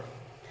emperor.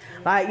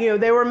 Like,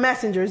 there were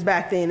messengers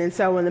back then. And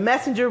so when the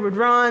messenger would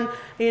run,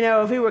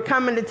 if he were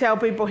coming to tell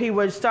people, he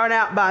would start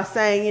out by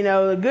saying,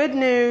 the good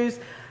news,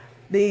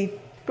 the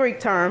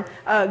Greek term,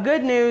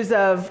 good news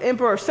of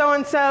Emperor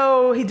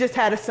so-and-so, he just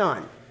had a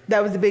son.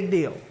 That was a big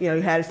deal.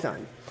 You had a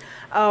son.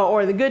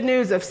 Or the good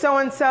news of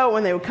so-and-so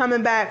when they were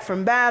coming back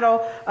from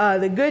battle.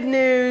 The good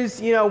news,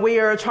 we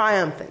are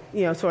triumphant,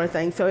 sort of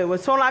thing. So it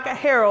was sort of like a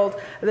herald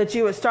that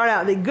you would start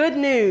out the good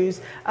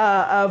news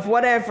of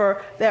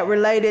whatever that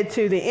related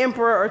to the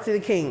emperor or to the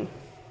king.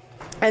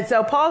 And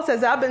so Paul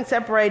says, I've been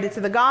separated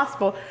to the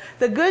gospel,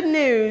 the good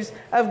news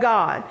of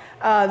God,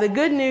 the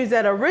good news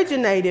that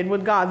originated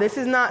with God. This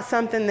is not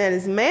something that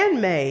is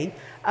man-made.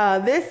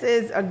 This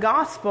is a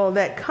gospel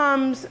that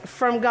comes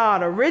from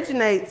God,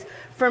 originates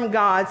from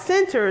God,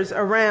 centers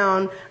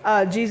around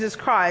Jesus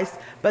Christ.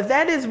 But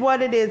that is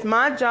what it is.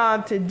 My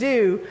job to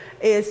do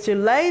is to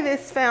lay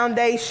this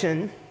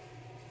foundation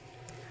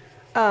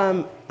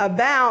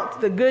about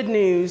the good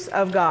news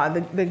of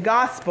God, the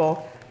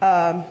gospel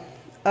of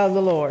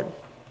the Lord.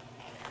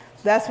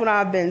 That's what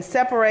I've been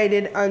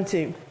separated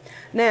unto.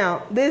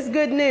 Now, this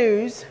good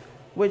news,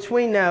 which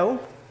we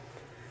know,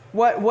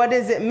 what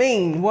does it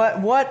mean?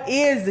 What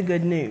is the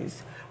good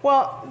news?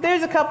 Well,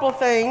 there's a couple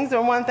things,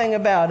 or one thing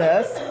about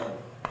us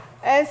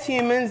as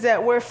humans,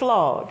 that we're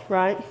flawed,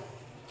 right?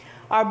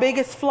 Our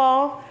biggest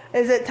flaw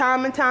is that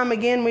time and time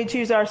again we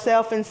choose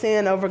ourselves and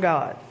sin over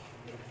God.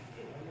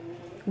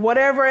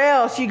 Whatever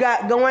else you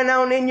got going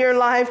on in your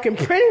life can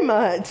pretty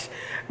much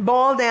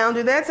boil down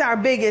to that's our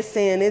biggest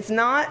sin. It's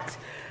not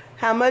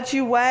how much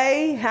you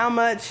weigh, how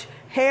much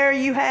hair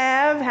you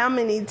have, how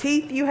many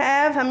teeth you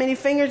have, how many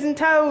fingers and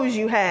toes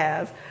you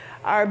have.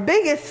 Our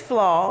biggest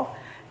flaw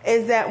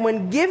is that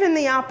when given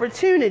the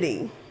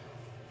opportunity,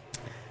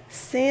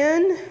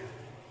 sin,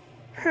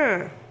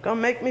 gonna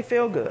make me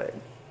feel good.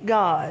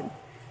 God,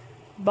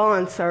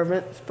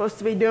 bondservant, supposed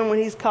to be doing what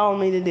he's called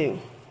me to do.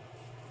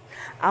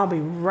 I'll be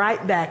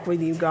right back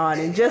with you, God,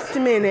 in just a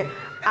minute.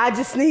 I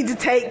just need to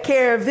take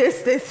care of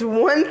this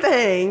one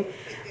thing.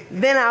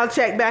 Then I'll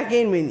check back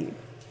in with you.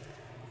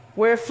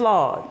 We're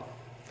flawed.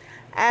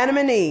 Adam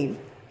and Eve,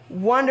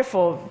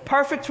 wonderful,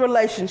 perfect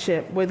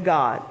relationship with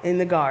God in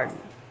the garden.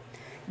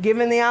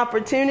 Given the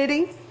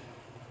opportunity,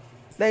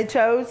 they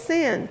chose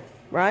sin,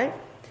 right?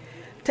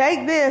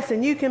 Take this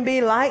and you can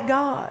be like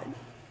God.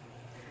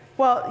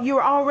 Well, you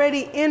were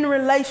already in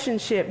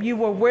relationship. You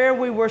were where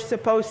we were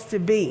supposed to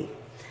be.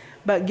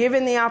 But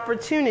given the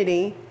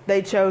opportunity,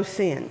 they chose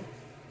sin.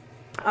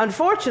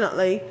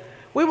 Unfortunately,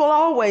 we will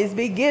always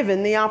be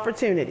given the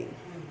opportunity.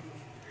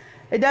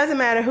 It doesn't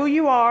matter who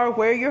you are,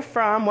 where you're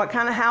from, what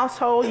kind of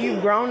household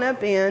you've grown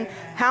up in,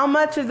 how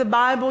much of the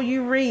Bible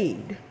you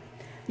read.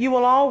 You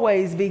will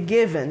always be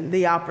given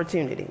the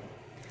opportunity.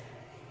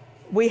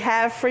 We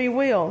have free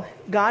will.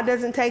 God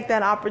doesn't take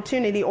that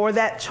opportunity or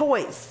that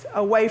choice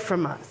away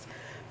from us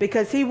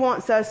because he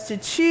wants us to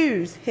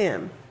choose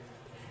him.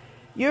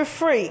 You're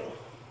free.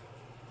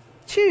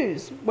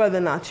 Choose whether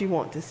or not you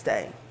want to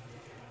stay,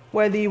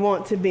 whether you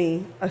want to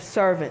be a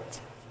servant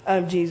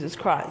of Jesus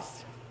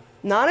Christ.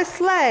 Not a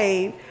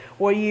slave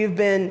where you've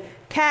been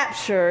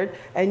captured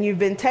and you've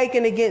been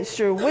taken against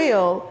your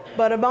will,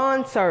 but a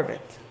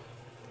bondservant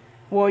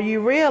where you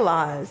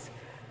realize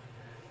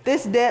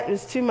this debt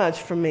is too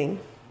much for me.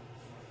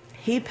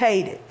 He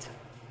paid it.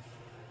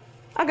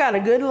 I got a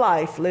good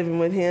life living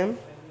with him.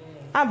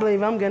 I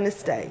believe I'm going to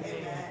stay.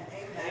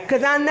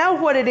 Because I know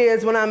what it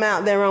is when I'm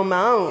out there on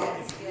my own.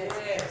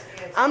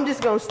 I'm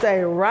just going to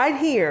stay right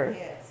here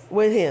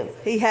with him.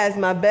 He has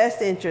my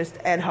best interest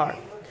at heart.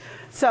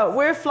 So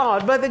we're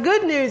flawed. But the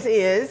good news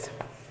is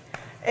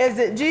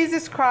that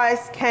Jesus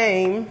Christ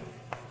came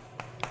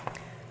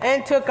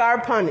and took our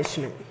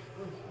punishment.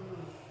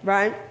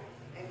 Right?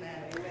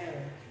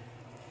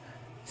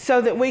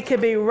 So that we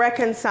could be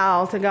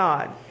reconciled to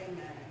God.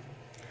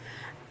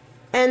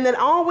 And that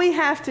all we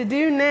have to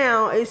do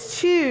now is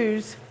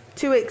choose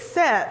to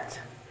accept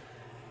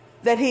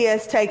that he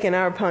has taken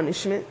our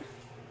punishment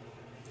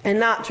and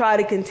not try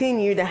to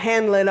continue to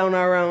handle it on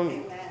our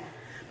own.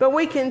 But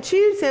we can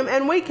choose him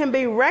and we can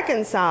be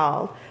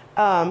reconciled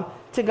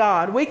to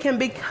God. We can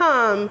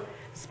become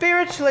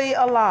spiritually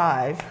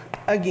alive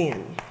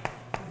again.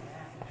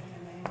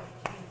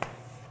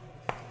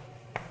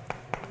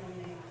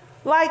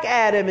 Like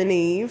Adam and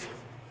Eve,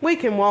 we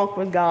can walk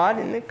with God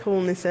in the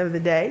coolness of the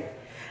day,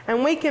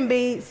 and we can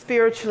be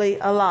spiritually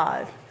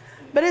alive.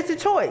 But it's a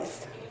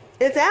choice.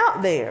 It's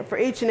out there for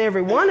each and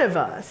every one of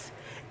us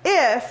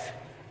if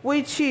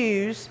we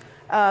choose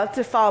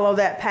to follow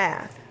that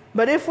path.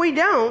 But if we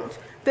don't,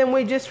 then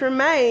we just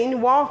remain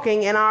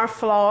walking in our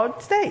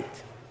flawed state.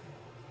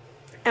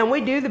 And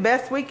we do the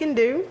best we can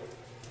do.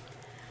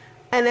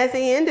 And at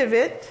the end of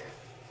it,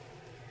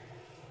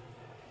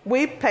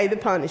 we pay the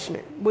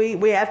punishment.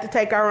 We have to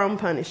take our own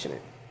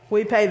punishment.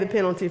 We pay the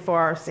penalty for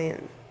our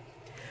sin.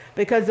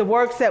 Because the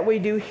works that we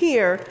do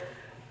here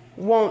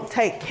won't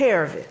take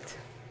care of it.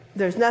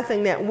 There's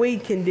nothing that we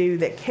can do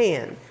that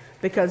can,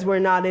 because we're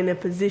not in a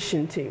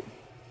position to.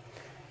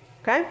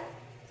 Okay?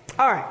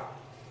 All right.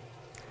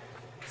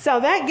 So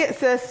that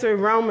gets us through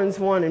Romans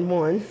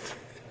 1:1.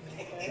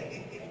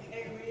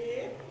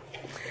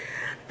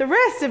 The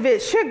rest of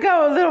it should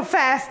go a little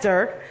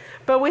faster,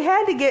 but we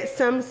had to get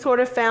some sort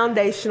of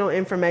foundational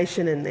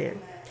information in there.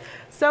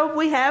 So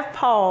we have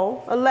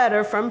Paul, a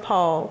letter from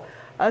Paul,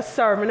 a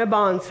servant, a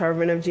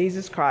bondservant of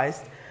Jesus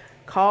Christ,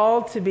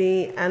 called to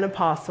be an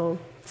apostle,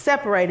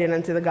 separated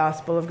unto the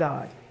gospel of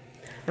God.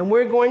 And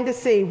we're going to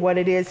see what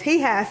it is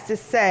he has to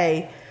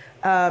say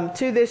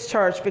to this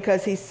church,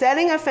 because he's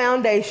setting a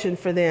foundation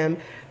for them,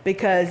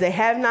 because they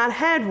have not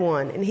had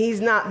one and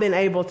he's not been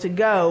able to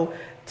go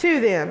to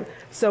them.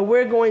 So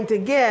we're going to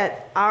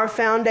get our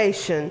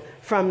foundation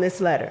from this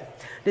letter.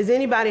 Does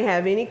anybody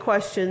have any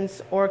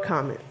questions or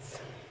comments?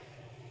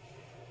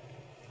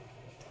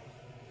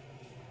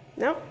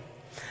 No?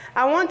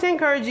 I want to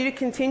encourage you to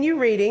continue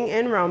reading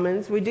in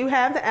Romans. We do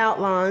have the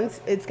outlines.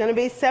 It's going to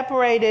be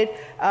separated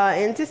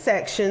into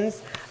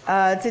sections.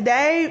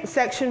 Today,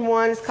 section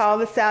 1 is called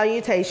the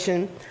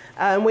salutation.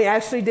 And we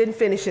actually didn't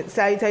finish it. The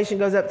salutation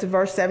goes up to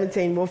verse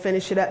 17. We'll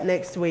finish it up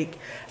next week.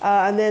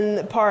 And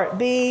then part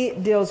B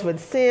deals with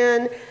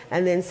sin,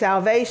 and then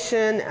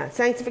salvation,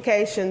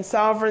 sanctification,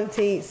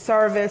 sovereignty,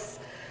 service,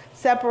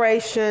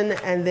 separation,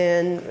 and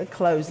then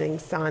closing,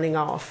 signing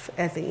off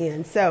at the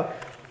end. So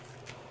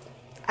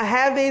I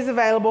have these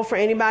available for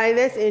anybody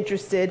that's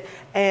interested,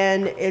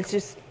 and it's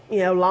just,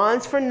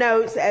 lines for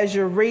notes as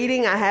you're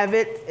reading. I have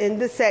it in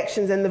the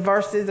sections and the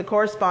verses, the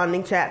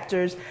corresponding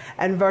chapters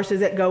and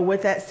verses that go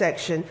with that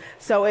section.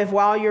 So if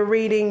while you're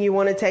reading you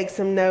want to take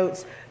some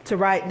notes to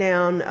write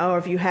down, or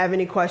if you have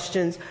any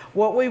questions,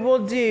 what we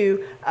will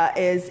do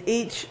is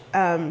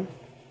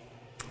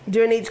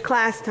during each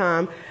class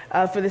time,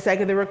 for the sake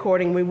of the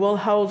recording, we will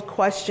hold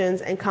questions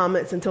and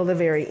comments until the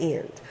very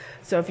end.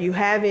 So if you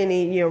have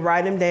any,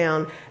 write them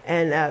down,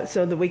 and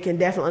so that we can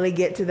definitely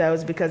get to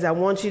those, because I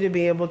want you to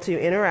be able to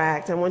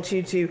interact. I want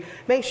you to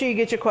make sure you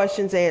get your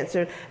questions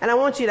answered, and I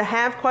want you to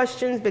have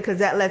questions, because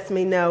that lets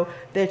me know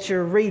that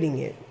you're reading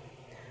it.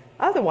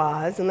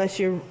 Otherwise, unless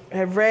you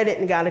have read it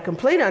and got a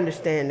complete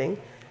understanding,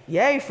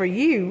 yay for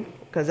you,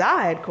 because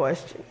I had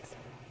questions.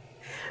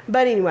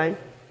 But anyway,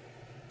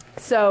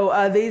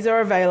 so these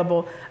are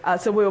available.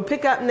 So we'll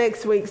pick up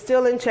next week,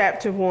 still in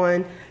chapter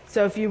 1.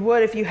 So if you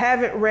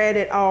haven't read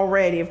it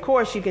already, of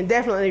course you can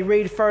definitely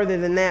read further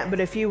than that, but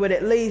if you would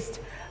at least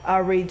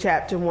read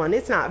chapter 1,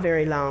 it's not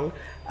very long,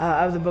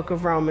 of the book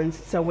of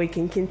Romans, so we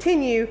can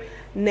continue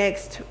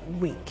next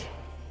week.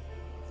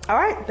 All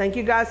right, thank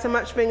you guys so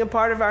much for being a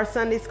part of our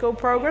Sunday school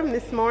program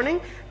this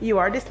morning. You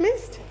are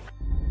dismissed.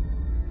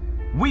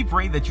 We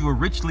pray that you are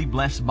richly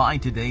blessed by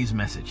today's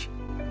message.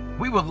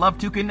 We would love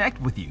to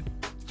connect with you.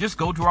 Just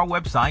go to our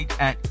website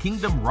at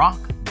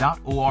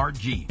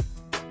kingdomrock.org.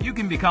 You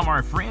can become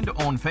our friend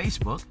on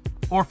Facebook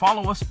or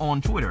follow us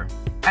on Twitter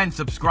and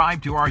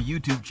subscribe to our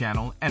YouTube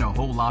channel and a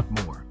whole lot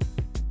more.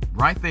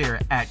 Right there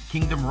at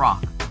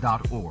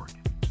kingdomrock.org.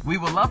 We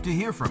would love to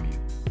hear from you.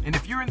 And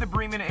if you're in the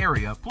Bremen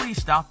area,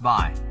 please stop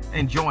by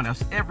and join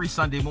us every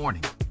Sunday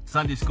morning.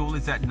 Sunday school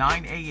is at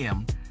 9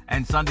 a.m.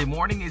 and Sunday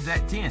morning is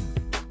at 10.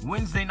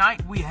 Wednesday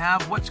night we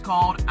have what's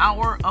called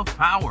Hour of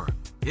Power.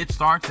 It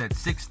starts at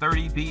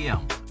 6:30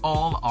 p.m.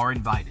 All are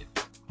invited.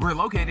 We're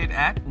located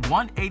at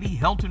 180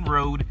 Helton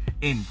Road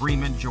in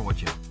Bremen,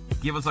 Georgia.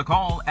 Give us a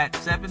call at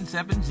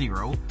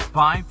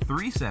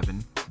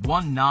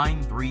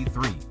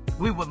 770-537-1933.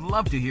 We would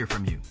love to hear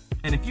from you.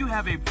 And if you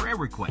have a prayer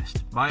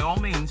request, by all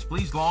means,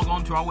 please log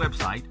on to our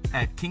website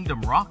at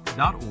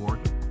kingdomrock.org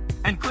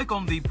and click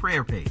on the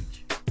prayer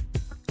page.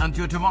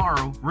 Until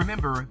tomorrow,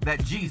 remember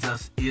that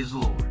Jesus is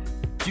Lord.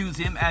 Choose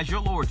Him as your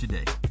Lord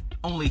today.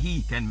 Only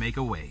He can make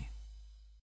a way.